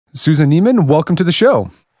Susan Neiman, welcome to the show.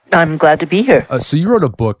 I'm glad to be here. So you wrote a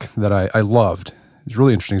book that I loved. It's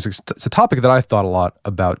really interesting. It's a topic that I thought a lot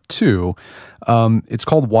about too. It's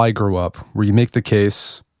called Why Grow Up, where you make the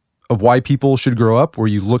case of why people should grow up, where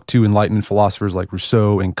you look to Enlightenment philosophers like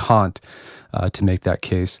Rousseau and Kant to make that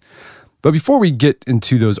case. But before we get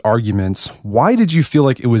into those arguments, why did you feel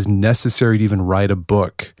like it was necessary to even write a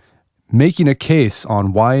book making a case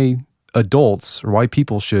on why adults or why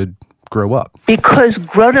people should grow up? Because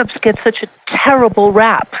grown-ups get such a terrible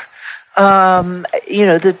rap.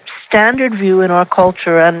 The standard view in our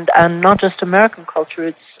culture, and not just American culture,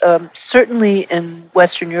 it's certainly in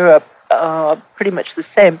Western Europe pretty much the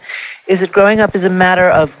same, is that growing up is a matter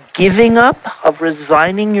of giving up, of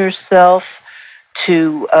resigning yourself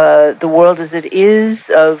to the world as it is,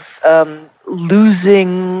 of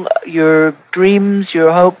losing your dreams,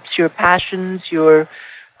 your hopes, your passions, your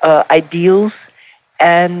ideals.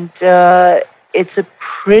 And it's a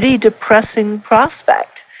pretty depressing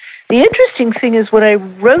prospect. The interesting thing is when I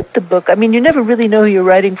wrote the book, you never really know who you're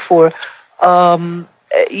writing for, but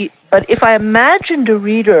if I imagined a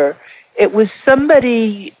reader, it was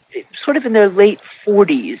somebody sort of in their late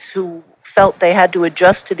 40s who felt they had to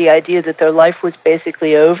adjust to the idea that their life was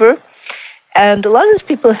basically over. And a lot of those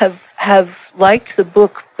people have liked the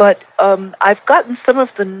book, but I've gotten some of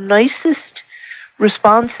the nicest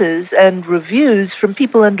responses and reviews from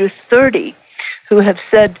people under 30 who have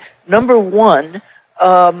said, number one,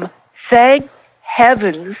 thank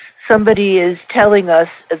heavens somebody is telling us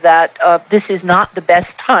that this is not the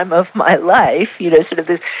best time of my life. Sort of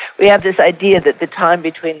this, we have this idea that the time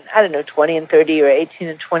between, 20 and 30 or 18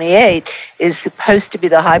 and 28 is supposed to be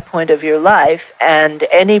the high point of your life, and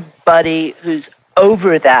anybody who's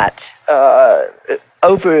over that,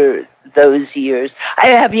 over those years, I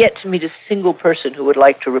have yet to meet a single person who would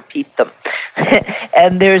like to repeat them.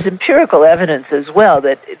 And there's empirical evidence as well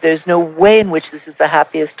that there's no way in which this is the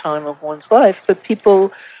happiest time of one's life, but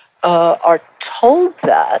people are told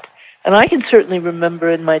that. And I can certainly remember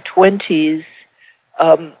in my 20s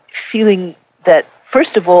feeling that,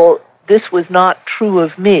 first of all, this was not true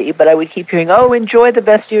of me, but I would keep hearing, enjoy the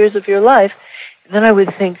best years of your life. And then I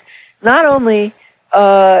would think, not only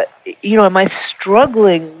am I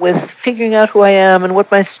struggling with figuring out who I am and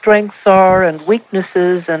what my strengths are and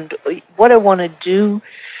weaknesses and what I want to do,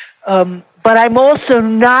 but I'm also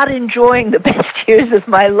not enjoying the best years of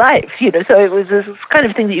my life, so it was this kind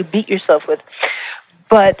of thing that you beat yourself with.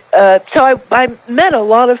 But so I met a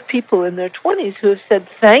lot of people in their 20s who have said,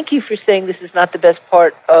 thank you for saying this is not the best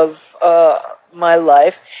part of my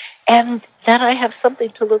life, and that I have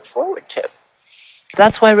something to look forward to.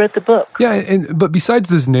 That's why I wrote the book. Yeah, but besides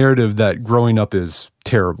this narrative that growing up is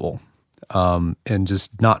terrible and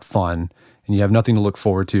just not fun, and you have nothing to look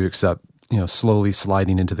forward to except slowly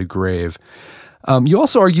sliding into the grave, you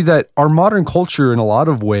also argue that our modern culture in a lot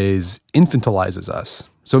of ways infantilizes us.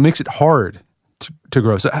 So it makes it hard to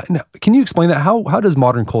grow up. So can you explain that? How does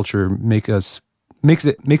modern culture makes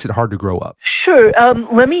it hard to grow up? Sure.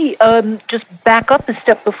 Let me just back up a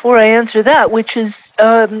step before I answer that, which is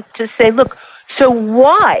to say, look, so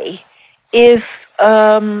why, if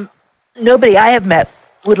nobody I have met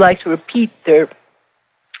would like to repeat their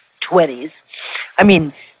 20s,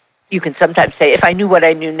 you can sometimes say, if I knew what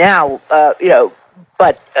I knew now,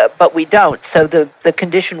 but we don't. So the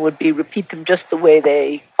condition would be repeat them just the way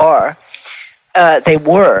they are. They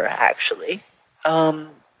were, actually,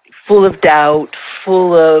 full of doubt,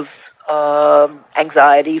 full of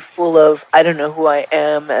anxiety, full of, I don't know who I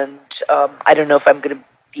am, and I don't know if I'm going to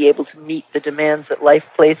be able to meet the demands that life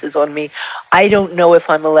places on me. I don't know if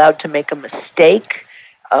I'm allowed to make a mistake.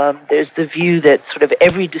 There's the view that sort of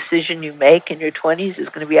every decision you make in your 20s is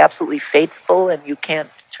going to be absolutely fateful and you can't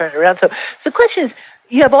turn around. So the question is,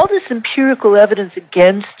 you have all this empirical evidence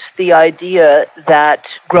against the idea that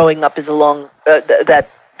growing up is your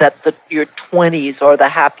 20s are the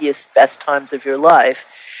happiest, best times of your life.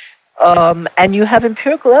 And you have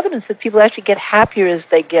empirical evidence that people actually get happier as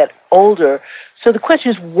they get older. So the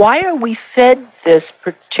question is, why are we fed this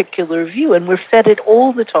particular view? And we're fed it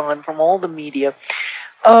all the time from all the media.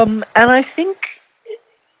 And I think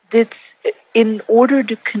it's in order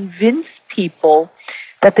to convince people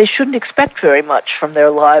that they shouldn't expect very much from their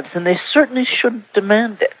lives, and they certainly shouldn't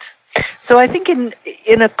demand it. So I think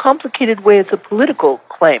in a complicated way, it's a political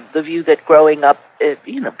claim, the view that growing up,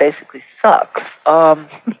 basically sucks,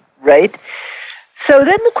 right? So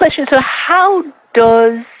then the question is, so how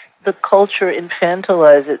does the culture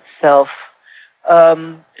infantilize itself?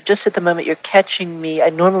 Just at the moment, you're catching me. I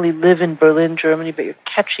normally live in Berlin, Germany, but you're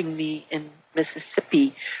catching me in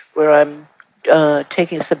Mississippi, where I'm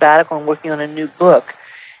taking a sabbatical and working on a new book.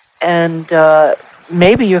 and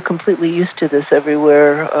maybe you're completely used to this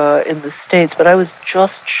everywhere in the States, but I was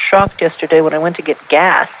just shocked yesterday when I went to get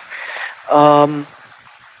gas. There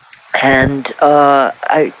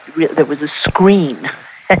was a screen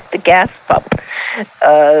at the gas pump.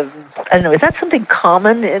 I don't know. Is that something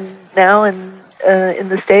common now in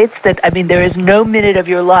the States? That, I mean, there is no minute of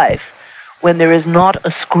your life when there is not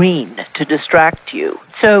a screen to distract you.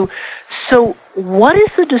 So what is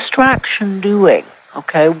the distraction doing?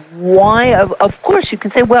 Okay, why? Of course, you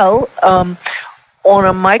can say, well, on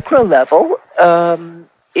a micro level,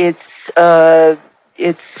 it's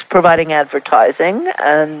providing advertising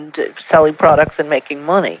and selling products and making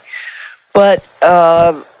money. But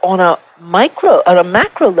on a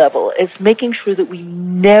macro level, it's making sure that we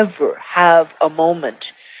never have a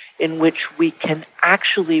moment in which we can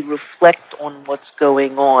actually reflect on what's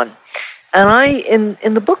going on. And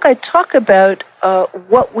in the book, I talk about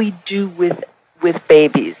what we do with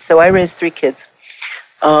babies. So I raised 3 kids.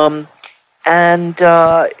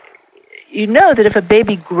 You know that if a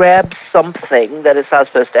baby grabs something that it's not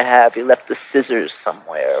supposed to have, you left the scissors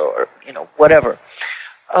somewhere or, whatever,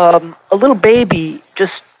 a little baby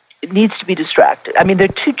just needs to be distracted. I mean, there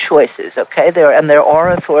are 2 choices, okay? There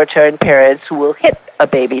are authoritarian parents who will hit a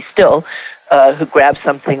baby still who grabs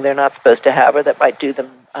something they're not supposed to have or that might do them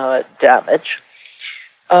damage.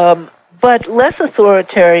 But less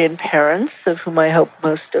authoritarian parents, of whom I hope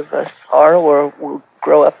most of us are or will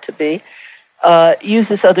grow up to be, use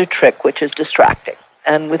this other trick, which is distracting.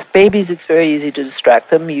 And with babies, it's very easy to distract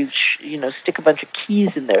them. You stick a bunch of keys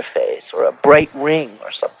in their face or a bright ring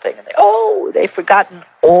or something, and they've forgotten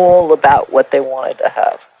all about what they wanted to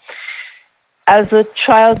have. As a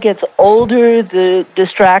child gets older, the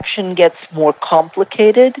distraction gets more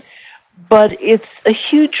complicated, but it's a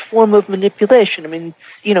huge form of manipulation. I mean,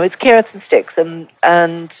 it's carrots and sticks, and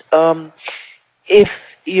if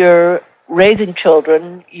you're raising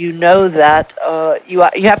children, you know that you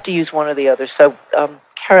have to use one or the other. So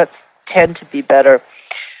carrots tend to be better.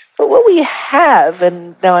 But what we have,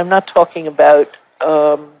 and now I'm not talking about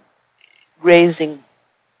raising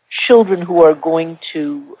children who are going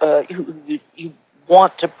to who you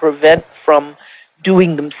want to prevent from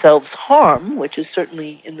doing themselves harm, which is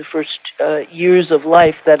certainly in the first years of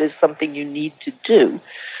life, that is something you need to do.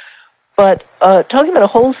 But talking about a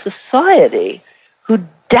whole society who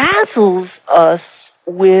dazzles us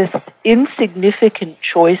with insignificant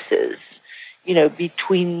choices,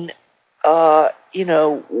 between,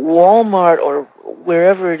 Walmart or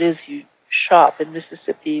wherever it is you shop. In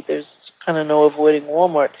Mississippi, there's kind of no avoiding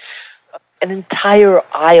Walmart. An entire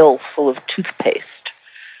aisle full of toothpaste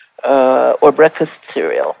or breakfast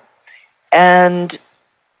cereal. And,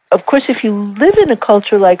 of course, if you live in a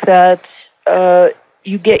culture like that,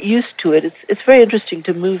 you get used to it. It's very interesting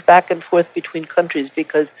to move back and forth between countries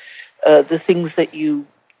because the things that you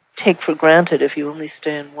take for granted if you only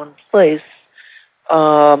stay in one place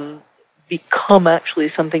become actually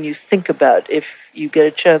something you think about if you get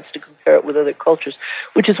a chance to compare it with other cultures,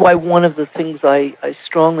 which is why one of the things I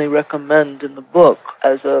strongly recommend in the book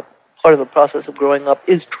as a part of the process of growing up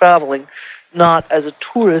is traveling, not as a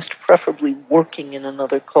tourist, preferably working in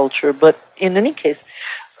another culture, but in any case,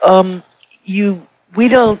 we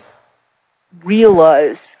don't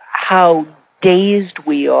realize how dazed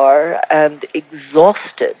we are and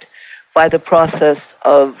exhausted by the process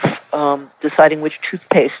of deciding which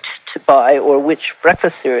toothpaste to buy or which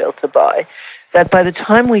breakfast cereal to buy, that by the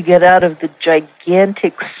time we get out of the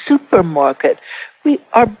gigantic supermarket,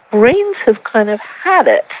 our brains have kind of had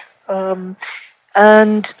it.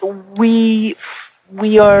 And we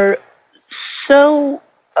are so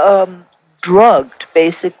drugged,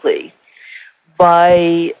 basically,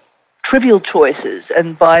 by trivial choices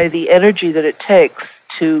and by the energy that it takes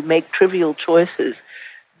to make trivial choices,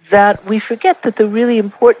 that we forget that the really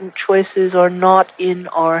important choices are not in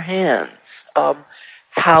our hands.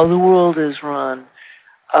 How the world is run,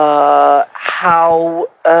 what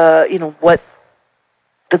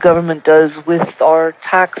the government does with our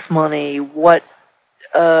tax money, what,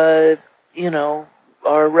 our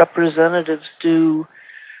representatives do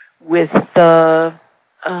with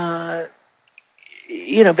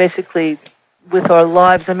basically with our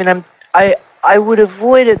lives. I mean, I would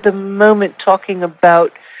avoid at the moment talking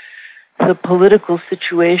about the political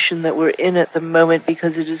situation that we're in at the moment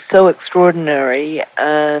because it is so extraordinary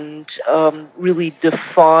and really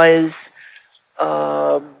defies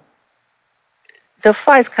kind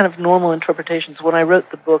of normal interpretations. When I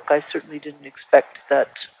wrote the book, I certainly didn't expect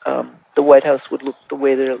that the White House would look the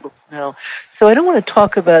way that it looks now. So I don't want to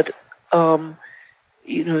talk about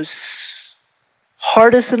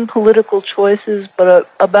partisan political choices, but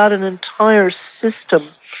about an entire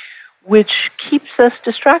system which keeps us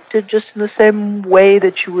distracted just in the same way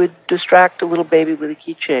that you would distract a little baby with a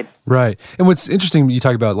keychain. Right. And what's interesting, you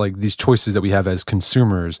talk about like these choices that we have as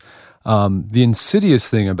consumers. The insidious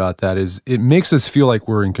thing about that is it makes us feel like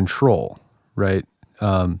we're in control, right?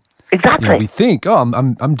 Exactly. We think,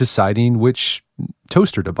 I'm deciding which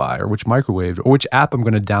toaster to buy or which microwave or which app I'm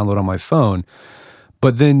going to download on my phone.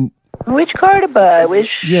 But then which car to buy, which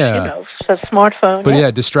smartphone. But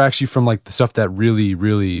it distracts you from like the stuff that really,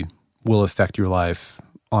 really will affect your life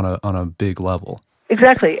on a big level.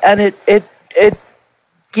 Exactly. And it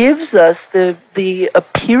gives us the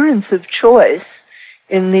appearance of choice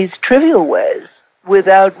in these trivial ways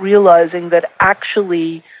without realizing that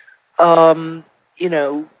actually the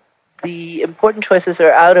important choices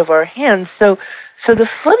are out of our hands. So the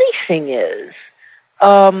funny thing is,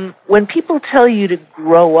 when people tell you to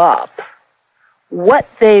grow up, what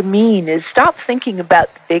they mean is stop thinking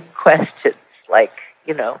about the big questions, like,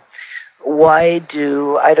 why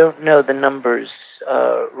do, I don't know the numbers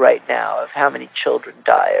right now of how many children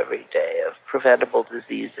die every day of preventable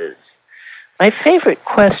diseases. My favorite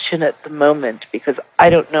question at the moment, because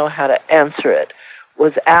I don't know how to answer it,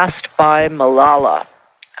 was asked by Malala,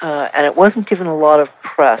 and it wasn't given a lot of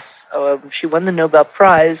press. She won the Nobel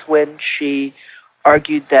Prize when she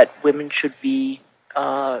argued that women should be,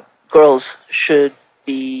 girls should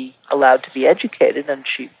be allowed to be educated, and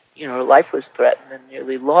she, her life was threatened and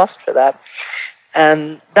nearly lost for that.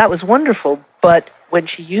 And that was wonderful, but when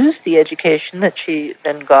she used the education that she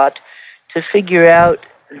then got to figure out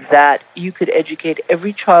that you could educate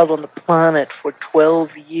every child on the planet for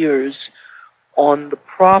 12 years on the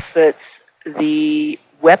profits the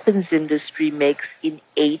weapons industry makes in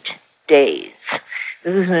 8 days.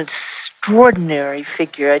 This is an extraordinary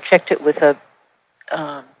figure. I checked it with a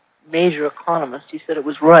major economist. He said it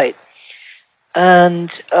was right. And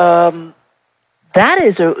that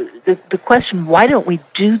is the question, why don't we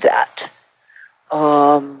do that,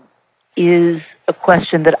 is a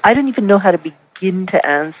question that I don't even know how to begin to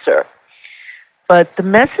answer. But the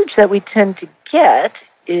message that we tend to get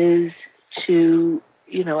is to,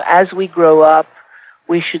 as we grow up,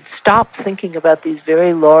 we should stop thinking about these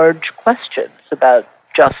very large questions about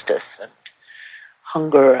justice and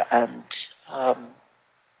hunger and,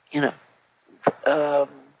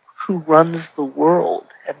 who runs the world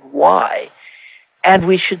and why. And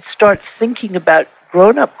we should start thinking about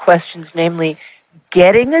grown-up questions, namely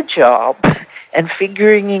getting a job and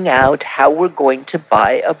figuring out how we're going to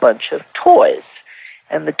buy a bunch of toys.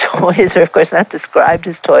 And the toys are, of course, not described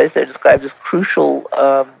as toys. They're described as crucial,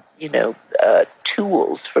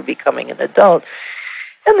 tools for becoming an adult.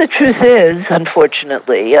 And the truth is,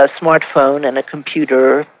 unfortunately, a smartphone and a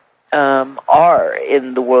computer are,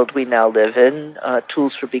 in the world we now live in,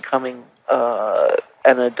 tools for becoming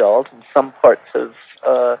an adult. In some parts of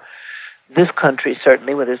this country,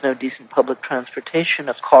 certainly, where there's no decent public transportation,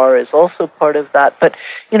 a car is also part of that. But,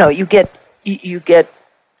 you get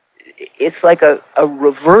it's like a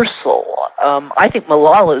reversal. I think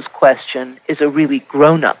Malala's question is a really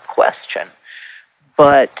grown-up question.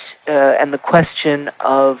 But, and the question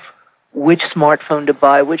of which smartphone to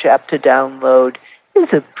buy, which app to download, is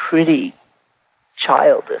a pretty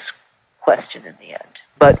childish question in the end.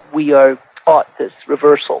 But we are taught this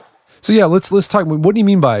reversal. So yeah, let's talk. What do you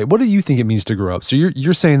mean by, what do you think it means to grow up? So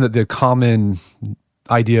you're saying that the common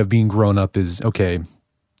idea of being grown up is, okay,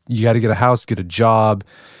 you got to get a house, get a job,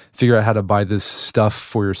 figure out how to buy this stuff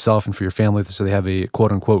for yourself and for your family so they have a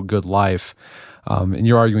quote unquote good life. And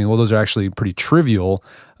you're arguing, well, those are actually pretty trivial.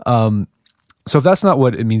 So if that's not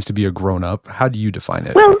what it means to be a grown-up, how do you define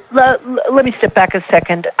it? Well, let me step back a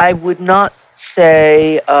second. I would not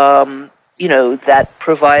say, that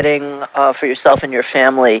providing for yourself and your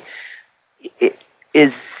family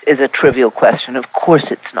is a trivial question. Of course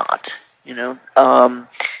it's not.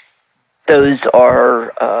 Those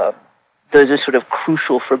are sort of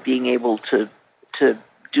crucial for being able to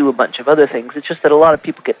do a bunch of other things. It's just that a lot of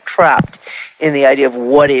people get trapped in the idea of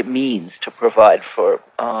what it means to provide for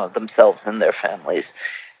themselves and their families.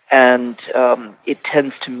 And it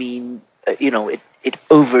tends to mean, it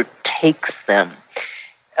overtakes them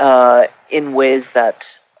in ways that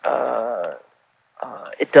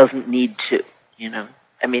it doesn't need to,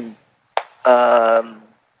 I mean, I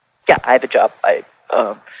have a job.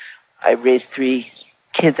 I raised 3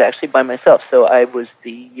 kids actually by myself, so I was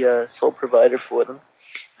the sole provider for them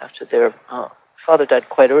after their father died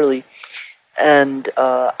quite early. And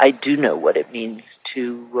I do know what it means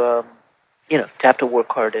to, to have to work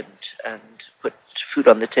hard and put food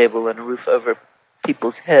on the table and a roof over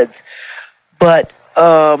people's heads. But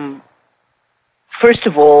first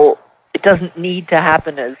of all, it doesn't need to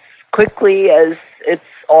happen as quickly as it's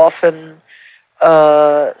often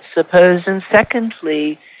supposed. And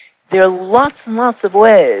secondly, there are lots and lots of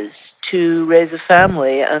ways to raise a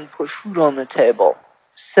family and put food on the table.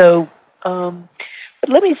 So, but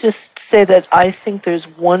let me just say that I think there's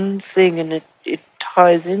one thing, and it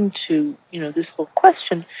ties into, this whole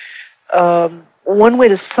question. One way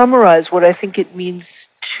to summarize what I think it means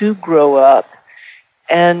to grow up,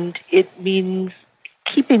 and it means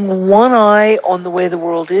keeping one eye on the way the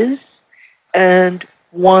world is and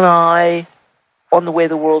one eye on the way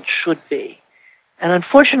the world should be. And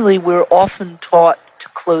unfortunately, we're often taught to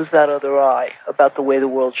close that other eye about the way the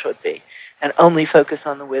world should be and only focus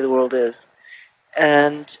on the way the world is.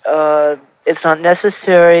 And it's not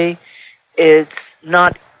necessary, it's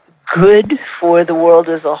not good for the world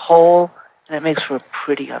as a whole, and it makes for a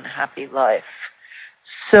pretty unhappy life.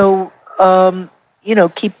 So,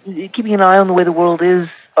 keeping an eye on the way the world is,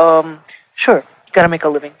 sure, you got to make a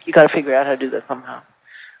living. You got to figure out how to do that somehow.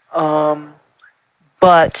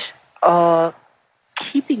 But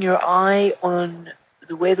keeping your eye on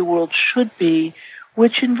the way the world should be,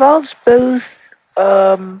 which involves both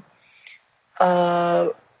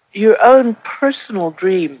your own personal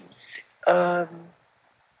dreams,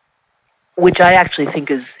 which I actually think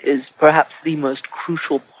is perhaps the most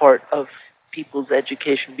crucial part of people's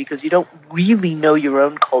education, because you don't really know your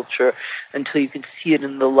own culture until you can see it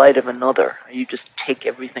in the light of another. You just take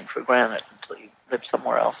everything for granted until you live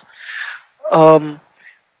somewhere else.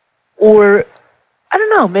 Or, I don't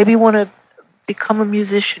know, maybe you want to become a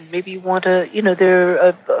musician. Maybe you want to, there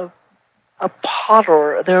a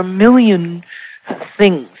potter. There are a million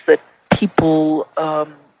things that people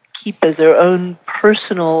keep as their own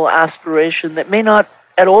personal aspiration that may not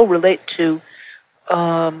at all relate to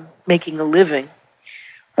making a living.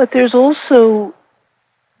 But there's also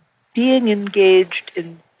being engaged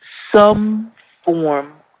in some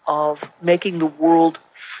form of making the world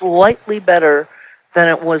slightly better than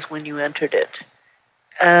it was when you entered it.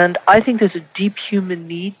 And I think there's a deep human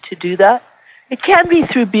need to do that. It can be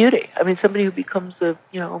through beauty. I mean, somebody who becomes a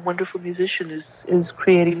wonderful musician is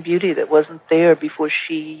creating beauty that wasn't there before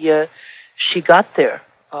she got there.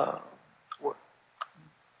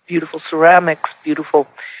 Beautiful ceramics, beautiful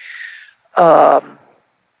art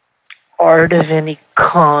of any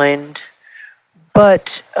kind. But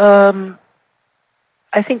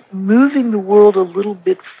I think moving the world a little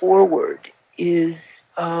bit forward is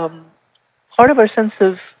part of our sense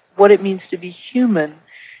of what it means to be human.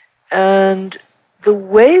 And the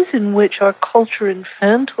ways in which our culture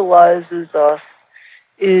infantilizes us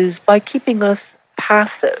is by keeping us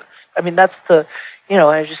passive. I mean, that's I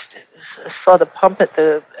just saw the pump at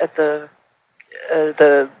the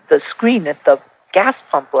screen at the gas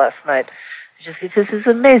pump last night. This is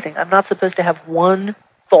amazing. I'm not supposed to have one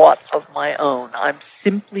thought of my own. I'm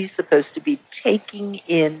simply supposed to be taking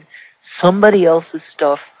in somebody else's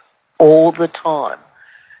stuff all the time.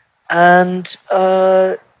 And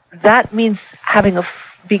that means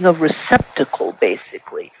being a receptacle,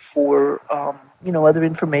 basically, for other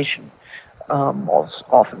information,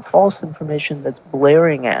 often false information that's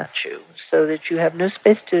blaring at you, so that you have no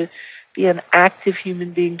space to be an active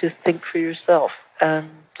human being to think for yourself. And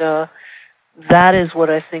that is what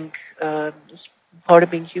I think is part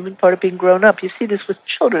of being human, part of being grown up. You see this with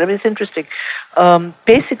children. I mean, it's interesting.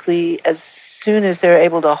 Basically, as soon as they're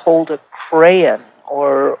able to hold a crayon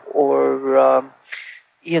or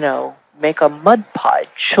make a mud pie,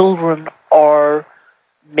 children are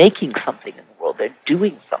making something in the world. They're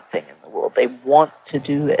doing something in the world. They want to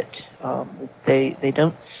do it. They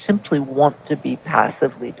don't simply want to be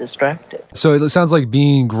passively distracted. So it sounds like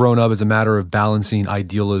being grown up is a matter of balancing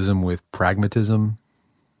idealism with pragmatism.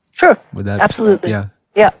 Sure. Absolutely.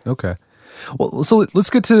 Yeah. Okay. Well, so let's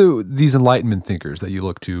get to these Enlightenment thinkers that you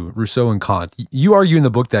look to, Rousseau and Kant. You argue in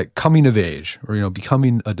the book that coming of age, or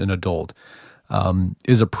becoming an adult,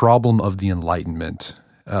 is a problem of the Enlightenment.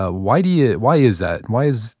 Why is that? Why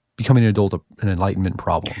is becoming an adult an Enlightenment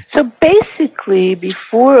problem? So basically,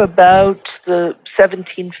 before about the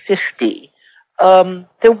 1750,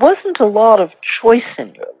 there wasn't a lot of choice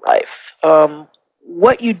in your life.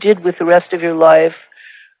 What you did with the rest of your life,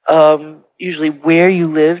 usually where you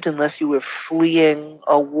lived, unless you were fleeing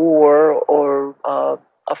a war or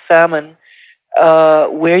a famine,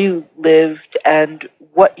 where you lived and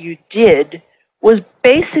what you did was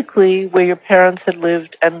basically where your parents had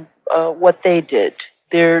lived and what they did.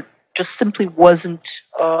 There just simply wasn't,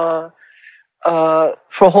 for a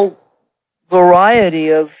whole variety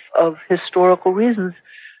of historical reasons,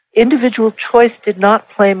 individual choice did not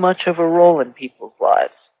play much of a role in people's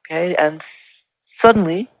lives. Okay, and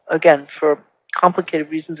suddenly, again, for complicated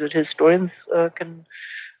reasons that historians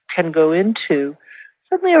can go into,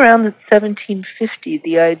 Suddenly around 1750,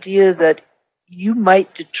 the idea that you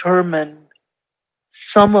might determine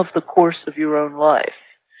some of the course of your own life.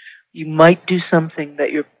 You might do something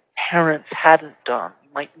that your parents hadn't done. You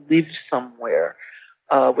might live somewhere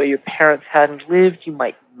where your parents hadn't lived. You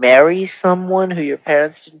might marry someone who your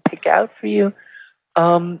parents didn't pick out for you.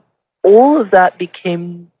 All of that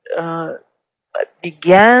began to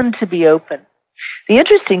be open. The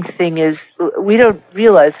interesting thing is we don't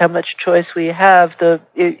realize how much choice we have. If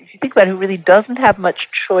you think about who really doesn't have much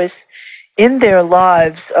choice in their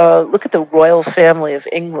lives, look at the royal family of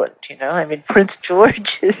England. I mean, Prince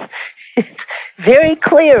George it's very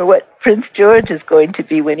clear what Prince George is going to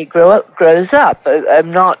be when he grows up.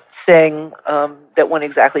 I'm not saying that one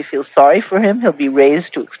exactly feels sorry for him. He'll be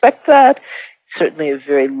raised to expect that. Certainly a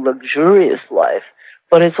very luxurious life,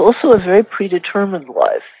 but it's also a very predetermined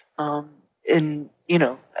life.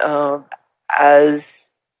 As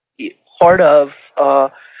part of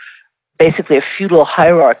basically a feudal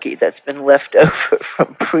hierarchy that's been left over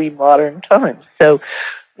from pre-modern times. So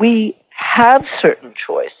we have certain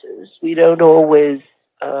choices. We don't always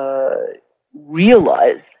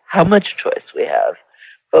realize how much choice we have,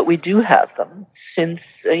 but we do have them since,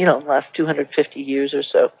 the last 250 years or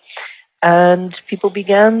so. And people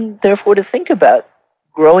began, therefore, to think about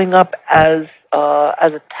growing up as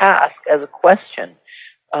a task, as a question,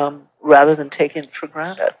 rather than taken for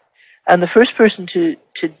granted. And the first person to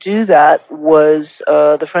do that was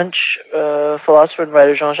the French philosopher and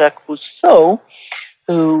writer Jean-Jacques Rousseau,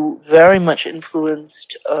 who very much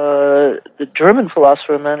influenced the German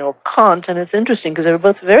philosopher Emanuel Kant. And it's interesting because they were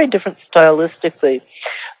both very different stylistically.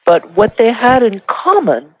 But what they had in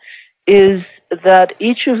common is that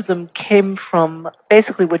each of them came from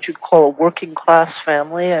basically what you'd call a working class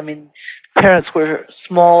family. I mean, parents were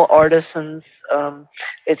small artisans.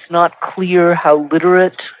 It's not clear how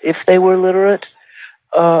literate, if they were literate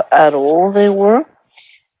at all, they were.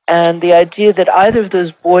 And the idea that either of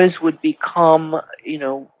those boys would become,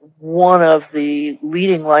 one of the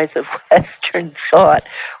leading lights of Western thought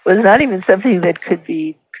was not even something that could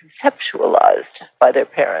be conceptualized by their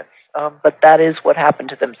parents. But that is what happened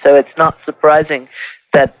to them. So it's not surprising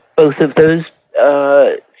that both of those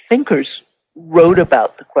thinkers wrote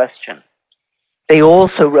about the question. They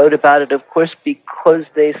also wrote about it, of course, because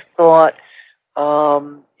they thought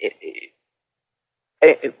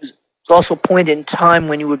it was also a point in time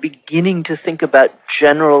when you were beginning to think about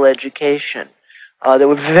general education. There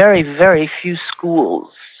were very, very few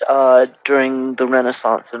schools during the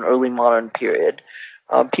Renaissance and early modern period.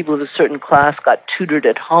 People of a certain class got tutored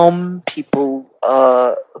at home. People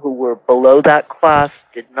who were below that class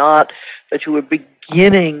did not. But you were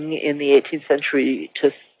beginning in the 18th century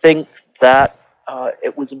to think that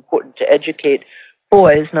it was important to educate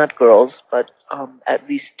boys, not girls, but at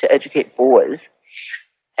least to educate boys.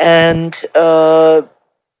 And the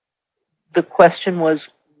question was,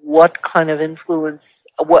 what kind of influence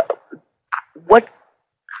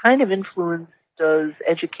does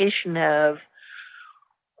education have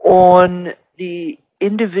on the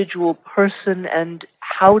individual person, and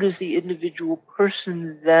how does the individual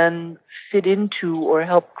person then fit into or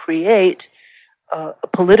help create a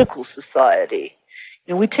political society?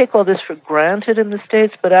 We take all this for granted in the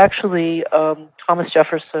States, but actually Thomas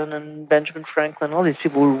Jefferson and Benjamin Franklin, all these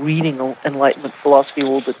people were reading Enlightenment philosophy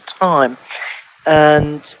all the time.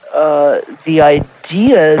 And the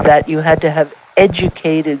idea that you had to have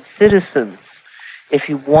educated citizens if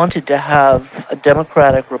you wanted to have a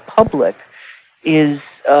democratic republic is,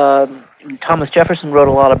 Thomas Jefferson wrote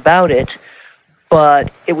a lot about it,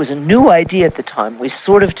 but it was a new idea at the time. We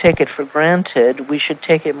sort of take it for granted. We should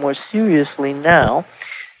take it more seriously now,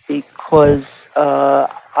 because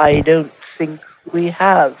I don't think we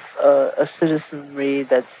have a citizenry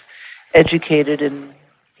that's educated in,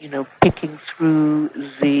 picking through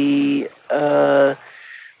the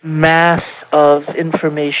mass of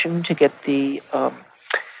information to get the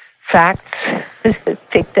facts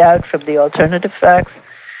picked out from the alternative facts.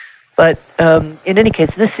 But in any case,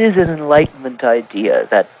 this is an Enlightenment idea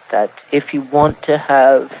that if you want to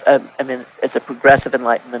have, it's a progressive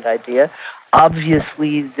Enlightenment idea.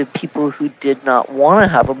 Obviously, the people who did not want to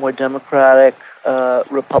have a more democratic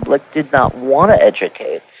republic did not want to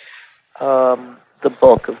educate the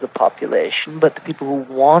bulk of the population, but the people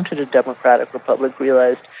who wanted a democratic republic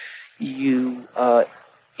realized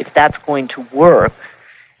if that's going to work,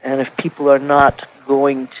 and if people are not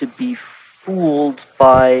going to be fooled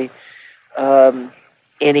by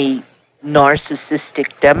any narcissistic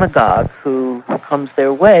demagogue who comes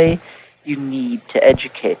their way, you need to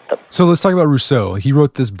educate them. So let's talk about Rousseau. He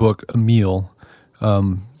wrote this book, Emile.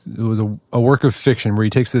 It was a work of fiction where he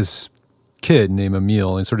takes this kid named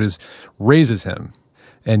Emile and sort of raises him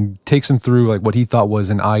and takes him through like what he thought was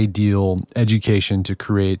an ideal education to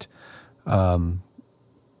create an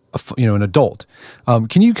adult.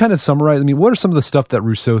 Can you kind of summarize? I mean, what are some of the stuff that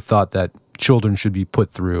Rousseau thought that children should be put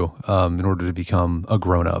through in order to become a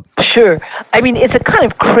grown-up? Sure. I mean, it's a kind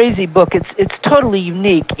of crazy book. It's totally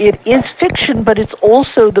unique. It is fiction, but it's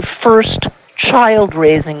also the first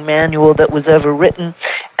child-raising manual that was ever written,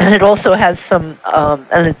 and it also has some,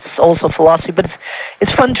 and it's also philosophy, but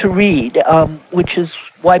it's fun to read, which is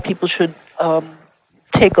why people should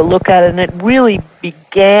take a look at it. And it really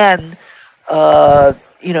began,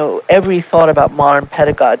 every thought about modern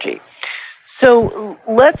pedagogy. So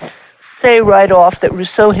let's say right off that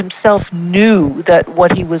Rousseau himself knew that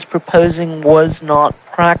what he was proposing was not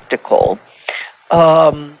practical.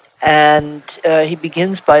 And he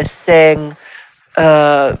begins by saying,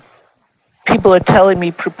 people are telling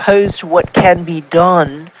me, propose what can be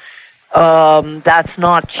done. That's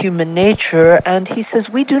not human nature. And he says,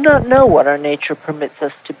 we do not know what our nature permits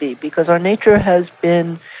us to be, because our nature has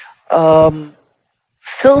been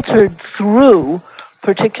filtered through a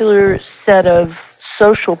particular set of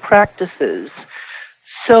social practices.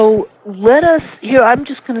 So let us, here, I'm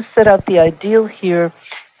just going to set out the ideal here,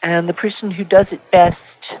 and the person who does it best,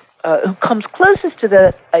 who comes closest to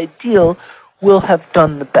that ideal, will have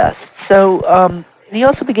done the best. So he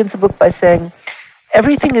also begins the book by saying,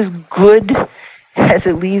 everything is good as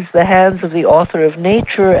it leaves the hands of the author of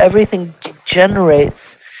nature. Everything degenerates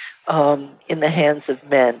in the hands of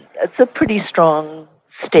men. That's a pretty strong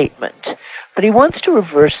statement. But he wants to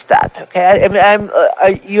reverse that. Okay,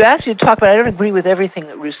 you asked me to talk about it. I don't agree with everything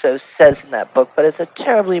that Rousseau says in that book, but it's a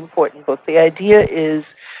terribly important book. The idea is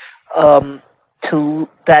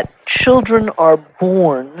that children are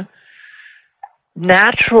born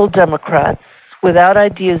natural democrats without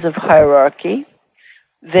ideas of hierarchy.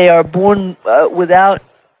 They are born without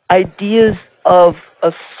ideas of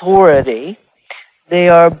authority. They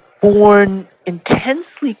are born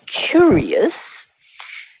intensely curious,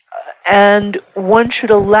 and one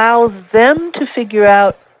should allow them to figure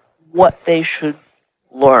out what they should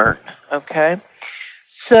learn, okay?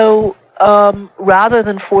 So rather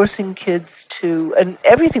than forcing kids to, and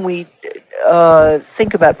everything we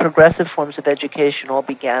think about progressive forms of education all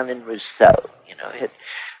began in Rousseau.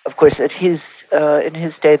 Of course, in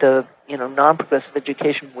his day, the non-progressive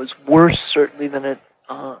education was worse certainly than it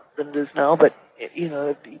is now. But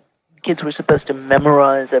kids were supposed to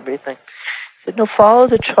memorize everything. He said, no, follow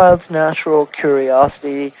the child's natural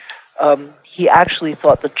curiosity. He actually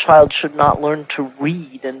thought the child should not learn to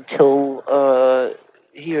read until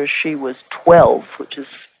he or she was 12, which is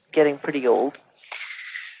getting pretty old.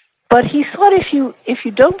 But he thought if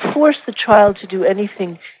you don't force the child to do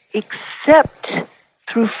anything except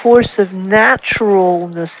through force of natural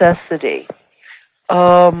necessity,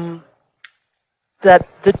 that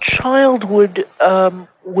the child would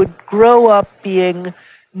grow up being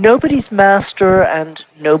nobody's master and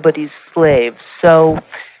nobody's slave. So,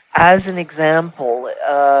 as an example,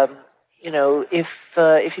 if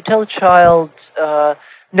you tell a child,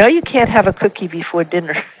 no, you can't have a cookie before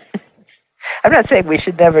dinner. I'm not saying we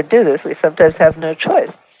should never do this. We sometimes have no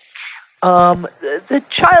choice. The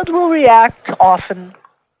child will react often,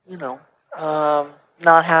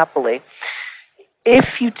 not happily.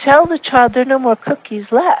 If you tell the child there are no more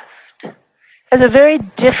cookies left, has a very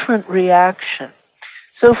different reaction.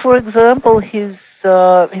 So, for example, his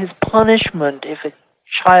punishment if a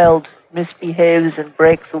child misbehaves and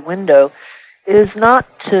breaks a window is not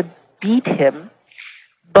to beat him,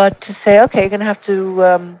 but to say, okay, you're going to have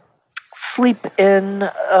to sleep in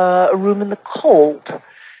a room in the cold.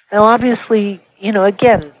 Now, obviously,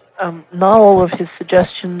 again, not all of his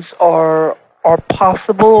suggestions are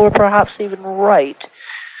possible or perhaps even right.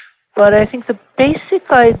 But I think the basic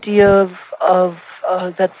idea of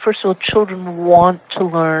that, first of all, children want to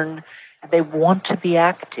learn, and they want to be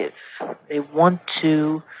active. They want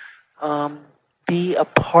to be a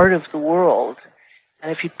part of the world.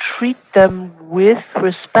 And if you treat them with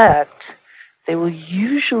respect, they will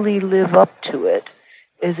usually live up to it,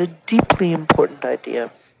 is a deeply important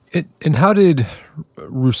idea. And how did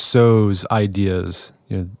Rousseau's ideas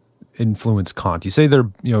influence Kant? You say they're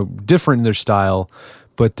different in their style,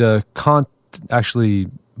 but Kant actually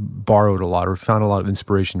borrowed a lot or found a lot of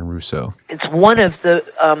inspiration in Rousseau. It's one of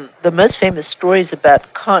the most famous stories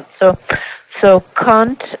about Kant. So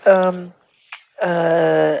Kant,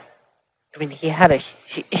 he had a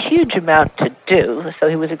huge amount to do, so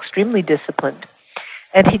he was extremely disciplined.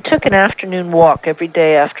 And he took an afternoon walk every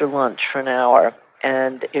day after lunch for an hour.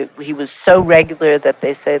 And he was so regular that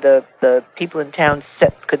they say the people in town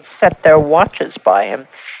could set their watches by him.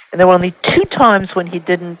 And there were only 2 times when he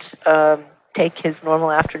didn't take his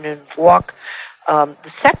normal afternoon walk.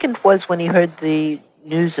 The second was when he heard the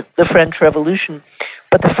news of the French Revolution.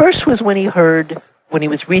 But the first was when he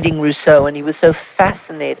was reading Rousseau, and he was so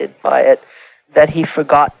fascinated by it that he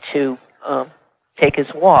forgot to take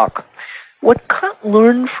his walk. What Kant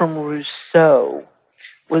learned from Rousseau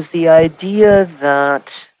was the idea that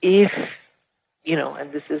if,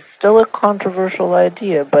 and this is still a controversial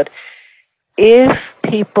idea, but if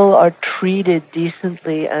people are treated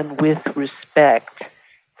decently and with respect,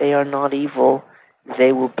 they are not evil,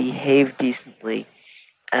 they will behave decently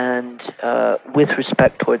and with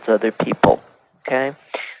respect towards other people. Okay?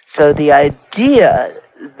 So the idea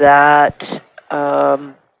that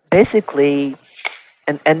basically,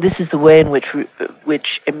 and this is the way in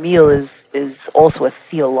which Emile is also a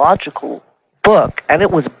theological book, and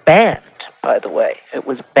it was banned, by the way. It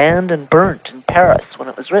was banned and burnt in Paris when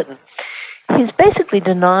it was written. He's basically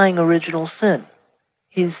denying original sin.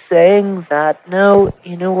 He's saying that, no,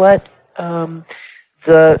 you know what?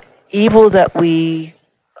 The evil that we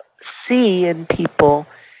see in people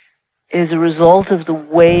is a result of the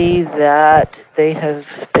way that they have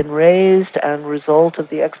been raised and a result of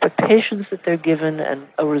the expectations that they're given and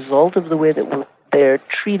a result of the way that they're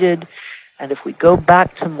treated. And if we go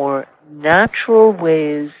back to more natural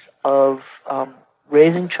ways of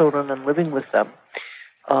raising children and living with them,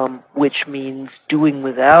 which means doing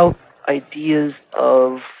without ideas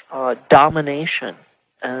of domination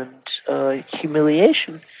and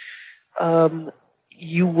humiliation,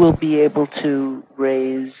 you will be able to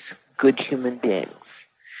raise good human beings.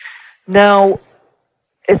 Now,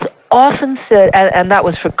 it's often said, and that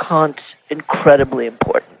was for Kant incredibly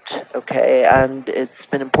important, okay, and it's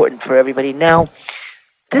been important for everybody. Now,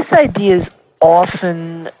 this idea is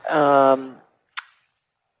often,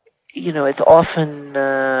 it's often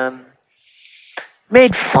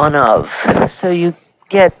made fun of. So you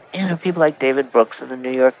get, people like David Brooks in the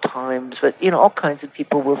New York Times, but, all kinds of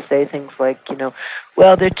people will say things like,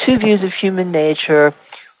 well, there are 2 views of human nature.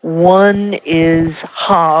 One is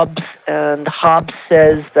Hobbes, and Hobbes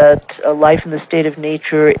says that life in the state of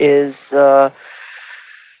nature is,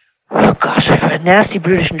 nasty,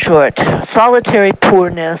 brutish, and short. Solitary, poor,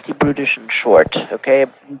 nasty, brutish, and short. Okay,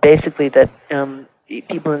 basically that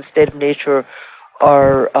people in the state of nature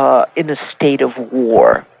are in a state of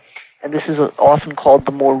war. And this is often called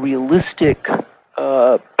the more realistic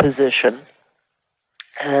position.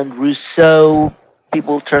 And Rousseau,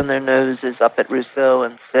 people turn their noses up at Rousseau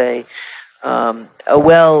and say,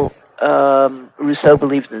 Rousseau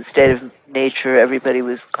believed in the state of nature. Everybody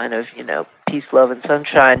was kind of, peace, love, and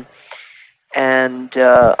sunshine. And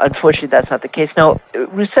unfortunately, that's not the case. Now,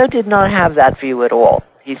 Rousseau did not have that view at all.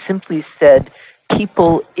 He simply said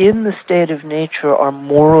people in the state of nature are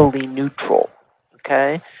morally neutral,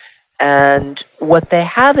 okay? And what they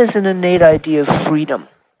have is an innate idea of freedom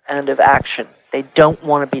and of action. They don't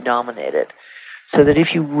want to be dominated. So that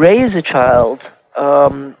if you raise a child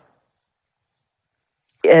to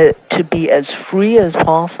be as free as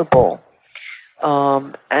possible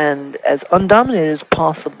and as undominated as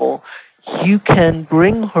possible, you can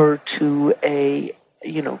bring her to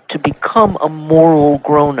to become a moral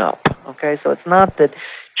grown-up. Okay, so it's not that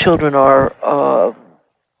children are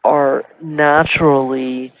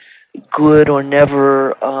naturally good or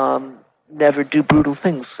never do brutal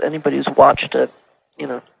things. Anybody who's watched a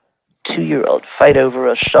 2-year-old fight over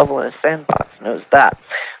a shovel in a sandbox knows that.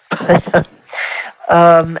 But,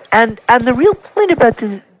 and the real point about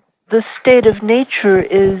the state of nature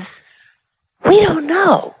is we don't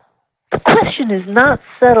know. The question is not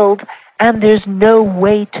settled, and there's no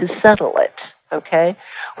way to settle it. Okay,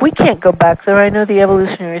 we can't go back there. I know the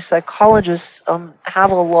evolutionary psychologists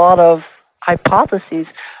have a lot of hypotheses,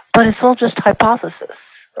 but it's all just hypothesis.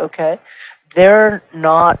 Okay, they're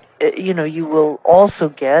not. You will also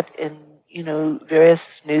get in various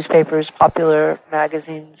newspapers, popular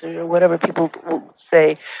magazines, or whatever, people will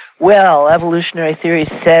say, well, evolutionary theory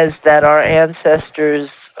says that our ancestors,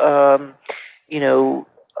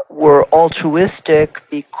 were altruistic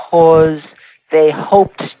because they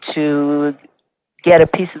hoped to get a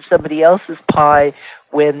piece of somebody else's pie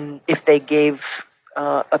if they gave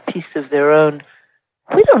a piece of their own.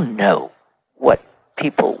 We don't know what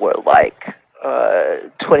people were like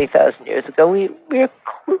 20,000 years ago. We're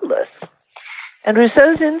clueless. And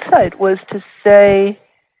Rousseau's insight was to say,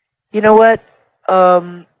 you know what,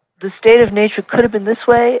 the state of nature could have been this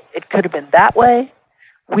way, it could have been that way.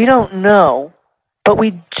 We don't know, but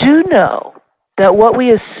we do know that what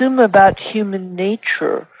we assume about human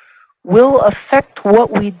nature will affect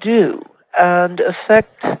what we do and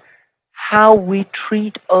affect how we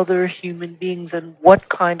treat other human beings and what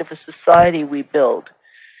kind of a society we build.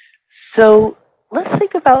 So let's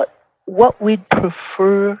think about what we'd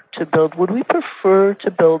prefer to build. Would we prefer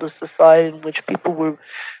to build a society in which people were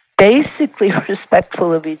basically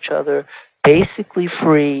respectful of each other, basically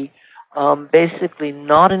free, basically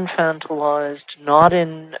not infantilized, not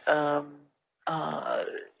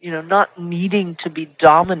not needing to be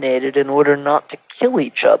dominated in order not to kill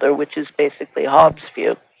each other, which is basically Hobbes'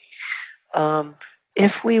 view?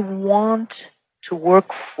 If we want to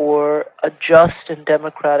work for a just and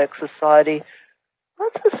democratic society,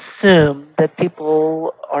 let's assume that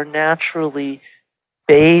people are naturally,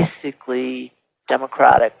 basically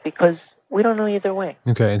democratic, because we don't know either way.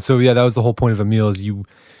 Okay, and so that was the whole point of Emile, is you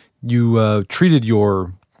treated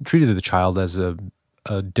the child as a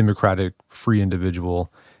democratic, free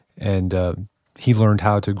individual, and he learned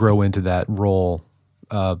how to grow into that role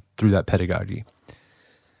through that pedagogy.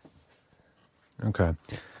 Okay,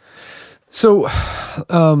 so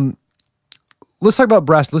let's talk about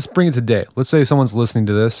brass. Let's bring it today. Let's say someone's listening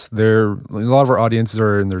to this. A lot of our audiences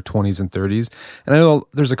are in their 20s and 30s, and I know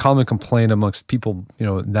there's a common complaint amongst people,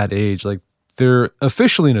 in that age, like they're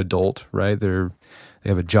officially an adult, right? They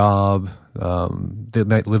have a job. They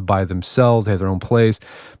might live by themselves. They have their own place,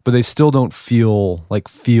 but they still don't feel like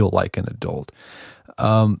an adult.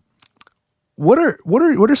 What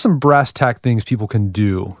are some brass tack things people can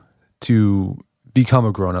do to become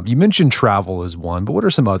a grown up? You mentioned travel as one, but what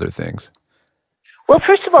are some other things? Well,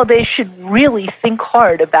 first of all, they should really think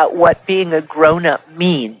hard about what being a grown-up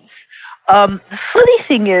means. The funny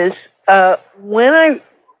thing is, when I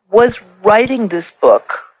was writing this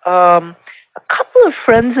book, a couple of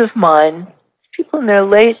friends of mine, people in their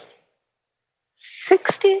late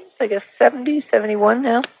 60s, I guess 70, 71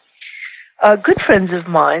 now, good friends of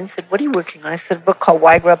mine said, "What are you working on?" I said, "A book called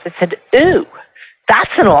Why Grow Up." They said, "Ooh,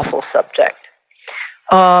 that's an awful subject."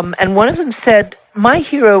 And one of them said, "My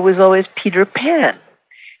hero was always Peter Pan."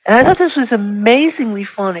 And I thought this was amazingly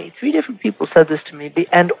funny. 3 different people said this to me,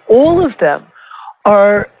 and all of them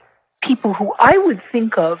are people who I would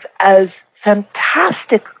think of as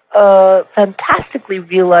fantastically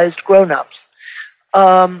realized grown-ups.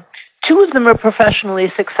 2 of them are professionally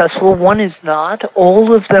successful. 1 is not.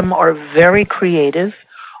 All of them are very creative.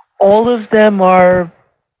 All of them are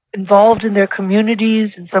involved in their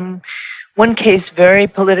communities, in one case very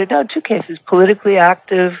 2 cases, politically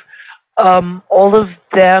active. All of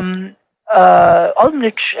them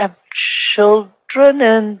have children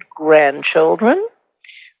and grandchildren,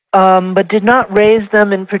 but did not raise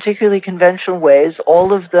them in particularly conventional ways.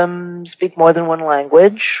 All of them speak more than one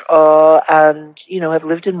language, and have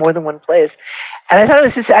lived in more than one place. And I thought I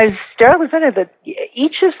was hysterically funny that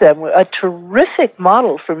each of them were a terrific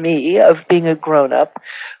model for me of being a grown-up,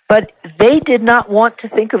 but they did not want to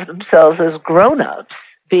think of themselves as grown-ups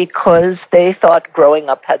because they thought growing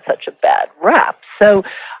up had such a bad rap. So,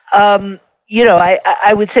 I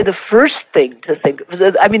would say the first thing to think of,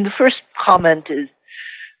 the first comment is,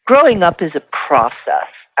 growing up is a process.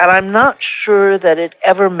 And I'm not sure that it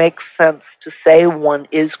ever makes sense to say one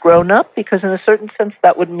is grown up, because in a certain sense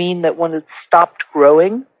that would mean that one has stopped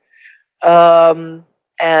growing. And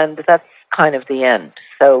that's kind of the end.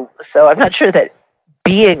 So I'm not sure that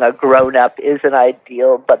being a grown up is an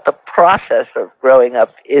ideal, but the process of growing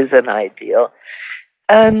up is an ideal.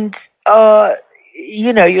 And,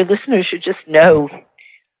 your listeners should just know,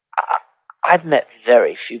 I've met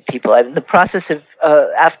very few people. In the process of,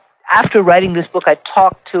 after writing this book, I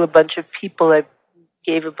talked to a bunch of people. I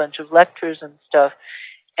gave a bunch of lectures and stuff,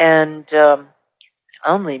 and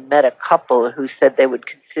only met a couple who said they would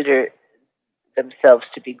consider themselves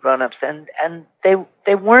to be grown-ups, and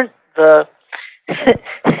they weren't the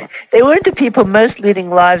they weren't the people most leading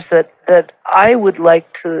lives that I would like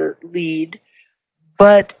to lead,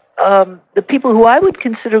 but the people who I would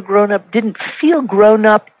consider grown-up didn't feel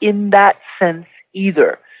grown-up in that sense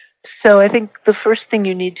either. So I think the first thing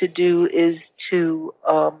you need to do is to,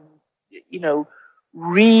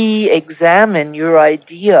 re-examine your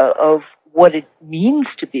idea of what it means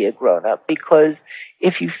to be a grown-up, because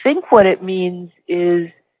if you think what it means is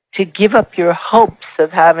to give up your hopes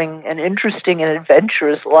of having an interesting and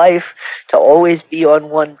adventurous life, to always be on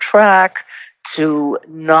one track, to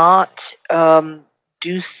not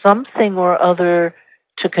do something or other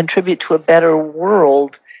to contribute to a better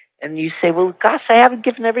world, and you say, well, gosh, I haven't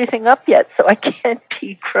given everything up yet, so I can't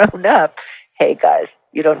be grown up. Hey, guys,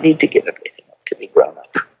 you don't need to give everything up to be grown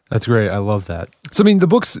up. That's great. I love that. So, the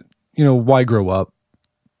book's, why grow up?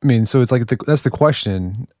 So it's like, that's the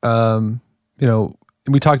question.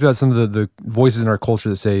 We talked about some of the voices in our culture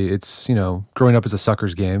that say it's, growing up is a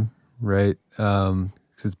sucker's game, right?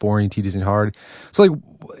 because it's boring, tedious, and hard. So, like,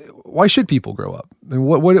 why should people grow up? I mean,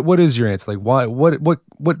 what is your answer? Like, why?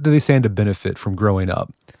 What do they stand to benefit from growing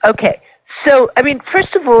up? Okay. So, I mean,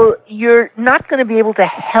 first of all, you're not going to be able to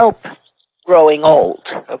help growing old,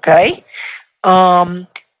 okay? And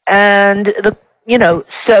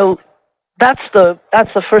so that's the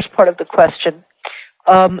first part of the question.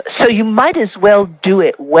 So you might as well do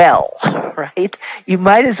it well, right? You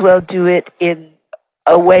might as well do it in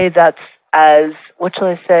a way that's as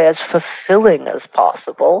fulfilling as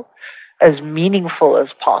possible, as meaningful as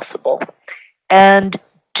possible. And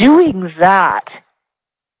doing that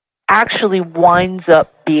actually winds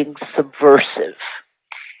up being subversive.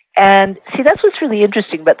 And see, that's what's really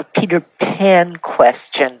interesting about the Peter Pan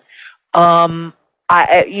question.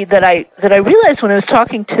 That I realized when I was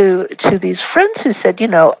talking to these friends who said,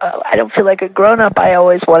 I don't feel like a grown-up. I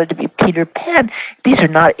always wanted to be Peter Pan. These are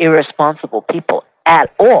not irresponsible people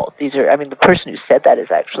at all. The person who said that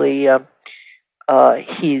is actually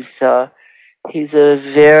he's a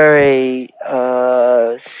very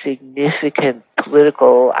significant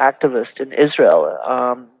political activist in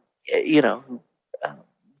Israel.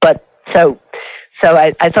 But so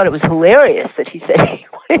I thought it was hilarious that he said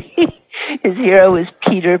his hero is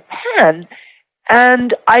Peter Pan,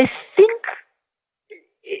 and I think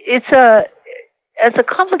it's a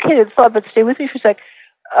complicated thought. But stay with me for a sec.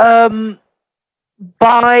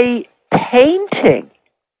 By painting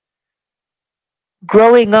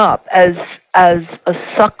growing up as a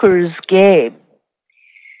sucker's game,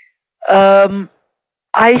 I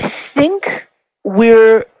think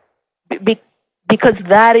because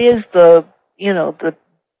that is the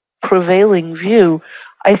prevailing view.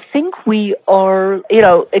 I think we are,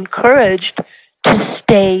 encouraged to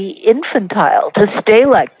stay infantile, to stay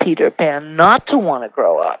like Peter Pan, not to want to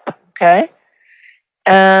grow up, okay?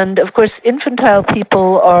 And, of course, infantile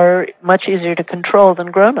people are much easier to control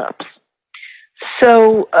than grown-ups.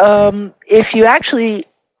 So if you actually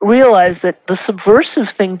realize that the subversive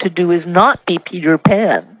thing to do is not be Peter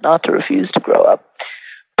Pan, not to refuse to grow up,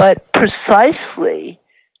 but precisely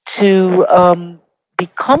to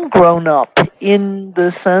become grown up in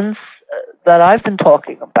the sense that I've been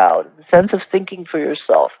talking about, in the sense of thinking for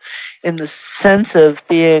yourself, in the sense of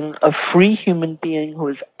being a free human being who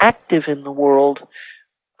is active in the world,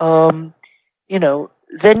 then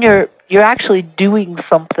you're actually doing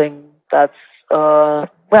something that's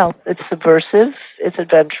it's subversive, it's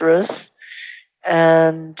adventurous,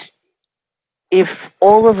 and if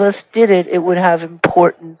all of us did it, it would have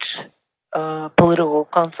important political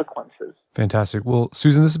consequences. Fantastic. Well,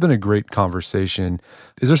 Susan, this has been a great conversation.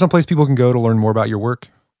 Is there some place people can go to learn more about your work?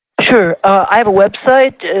 Sure. I have a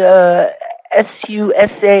website,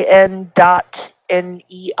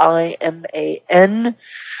 susan.neiman,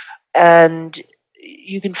 and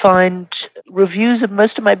you can find reviews of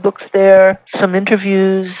most of my books there, some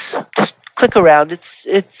interviews. Just click around.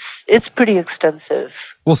 It's pretty extensive.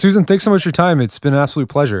 Well, Susan, thanks so much for your time. It's been an absolute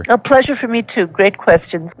pleasure. A pleasure for me too. Great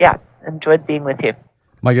questions. Yeah, enjoyed being with you.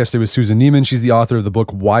 My guest today was Susan Neiman. She's the author of the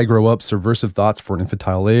book Why Grow Up? Subversive Thoughts for an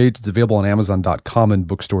Infantile Age. It's available on Amazon.com and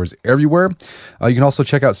bookstores everywhere. You can also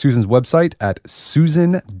check out Susan's website at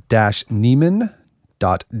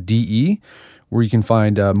susan-neiman.de, where you can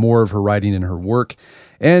find more of her writing and her work.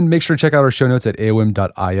 And make sure to check out our show notes at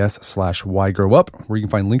aom.is/whygrowup, where you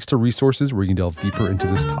can find links to resources where you can delve deeper into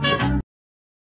this topic.